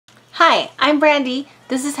Hi, I'm Brandy,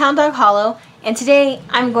 this is Hound Dog Hollow, and today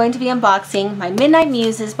I'm going to be unboxing my Midnight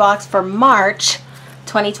Muses box for March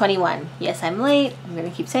 2021. Yes, I'm late, I'm going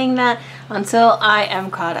to keep saying that until I am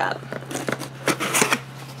caught up.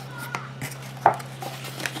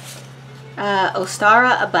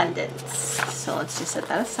 Ostara Abundance. So let's just set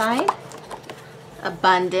that aside.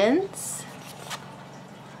 Abundance.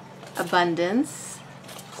 Abundance.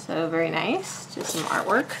 So very nice, just some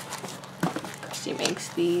artwork. She makes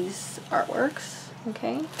these artworks.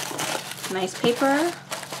 Okay, nice paper.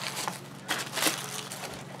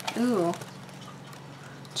 Ooh,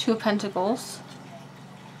 2 of Pentacles.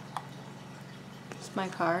 It's my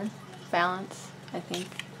card. Balance, I think.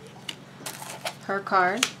 Her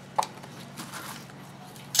card.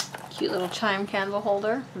 Cute little chime candle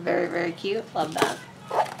holder. Very, very cute. Love that.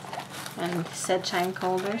 And said chime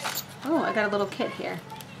holders. Oh, I got a little kit here.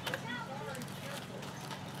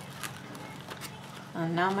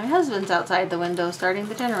 And now my husband's outside the window starting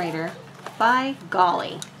the generator. By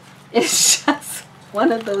golly. It's just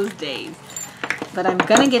one of those days. But I'm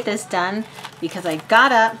gonna get this done because I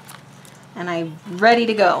got up and I'm ready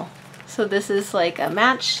to go. So this is like a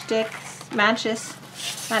matchsticks,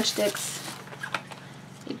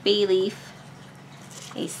 a bay leaf,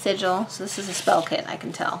 a sigil. So this is a spell kit, I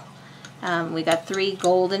can tell. We got 3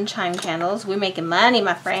 golden chime candles. We're making money,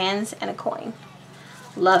 my friends, and a coin.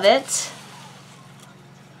 Love it.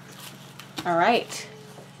 All right,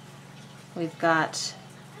 we've got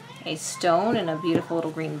a stone in a beautiful little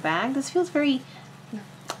green bag. This feels very,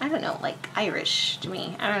 I don't know, like Irish to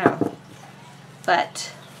me. I don't know,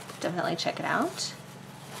 but definitely check it out.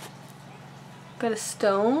 Got a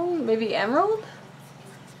stone, maybe emerald?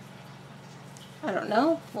 I don't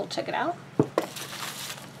know, we'll check it out.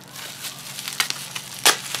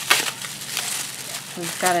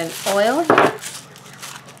 We've got an oil here,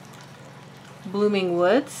 Blooming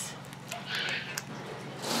Woods.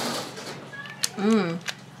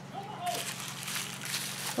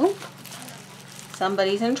 Oh,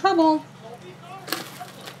 somebody's in trouble.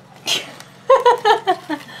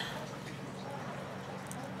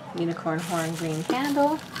 Unicorn horn green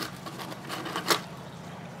candle.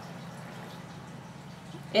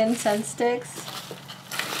 Incense sticks.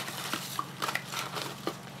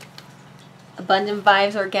 Abundant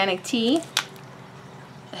Vibes organic tea.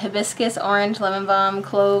 Hibiscus, orange, lemon balm,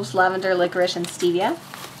 cloves, lavender, licorice, and stevia.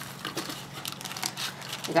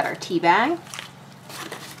 We got our tea bag.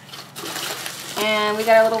 And we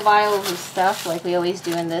got our little vials of stuff like we always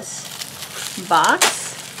do in this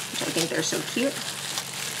box, which I think they're so cute.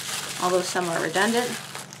 Although some are redundant.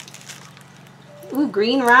 Ooh,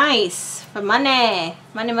 green rice for money.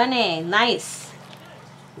 Money, money. Nice.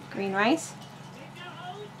 Green rice.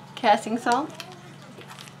 Casting salt.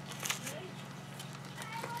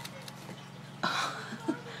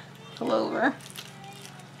 Clover.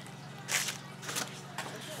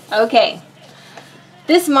 Okay,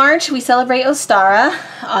 this March we celebrate Ostara,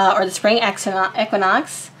 or the spring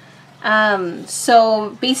equinox.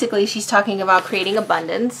 So basically she's talking about creating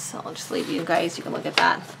abundance. I'll just leave you guys, you can look at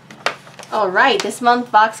that. Alright, this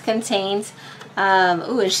month box contains,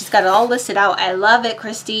 ooh, and she's got it all listed out. I love it,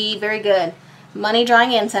 Christy, very good. Money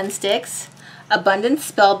drawing incense sticks, abundance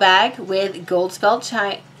spell bag with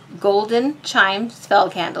golden chime spell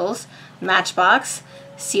candles, matchbox,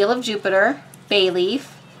 seal of Jupiter, bay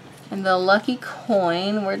leaf, and the lucky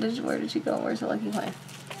coin. Where did you go? Where's the lucky coin?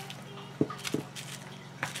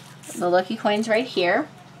 The lucky coin's right here.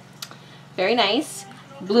 Very nice.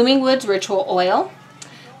 Blooming Woods ritual oil.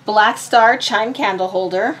 Black Star chime candle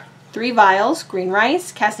holder. 3 vials. Green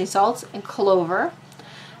rice, casting salts, and clover.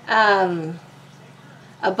 Abundant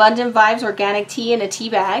Vibes organic tea in a tea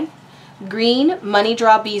bag. Green money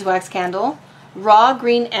draw beeswax candle. Raw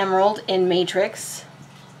green emerald in matrix.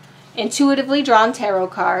 Intuitively drawn tarot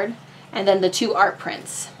card, and then the 2 art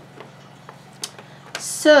prints.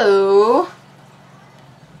 So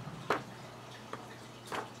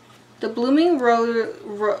the Blooming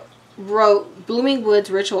Woods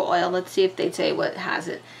ritual oil, let's see if they say what has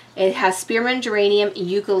it. It has spearmint, geranium,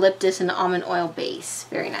 eucalyptus, and almond oil base.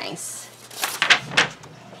 Very nice.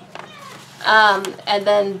 And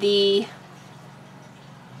then the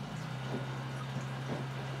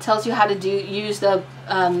tells you how to use the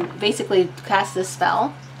basically cast this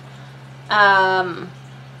spell.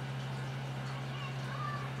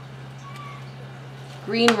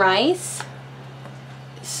 Green rice.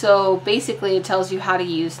 So basically it tells you how to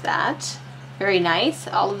use that. Very nice.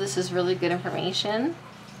 All of this is really good information.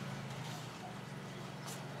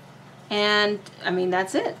 And I mean,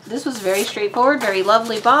 that's it. This was very straightforward, very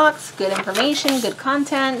lovely box, good information, good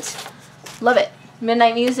content. Love it.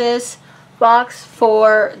 Midnight Muses. box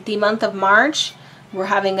for the month of March. We're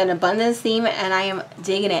having an abundance theme, and I am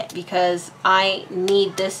digging it because I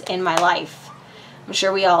need this in my life. I'm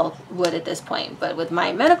sure we all would at this point, but with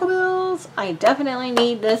my medical bills, I definitely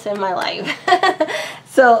need this in my life.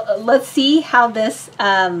 So let's see how this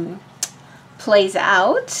plays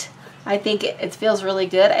out. I think it feels really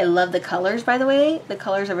good. I love the colors, by the way. The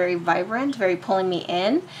colors are very vibrant, very pulling me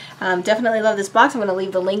in. Definitely love this box. I'm going to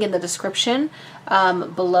leave the link in the description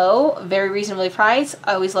below. Very reasonably priced.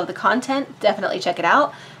 I always love the content. Definitely check it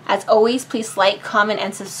out. As always, please like, comment,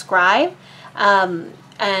 and subscribe.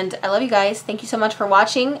 And I love you guys. Thank you so much for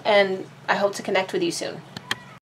watching, and I hope to connect with you soon.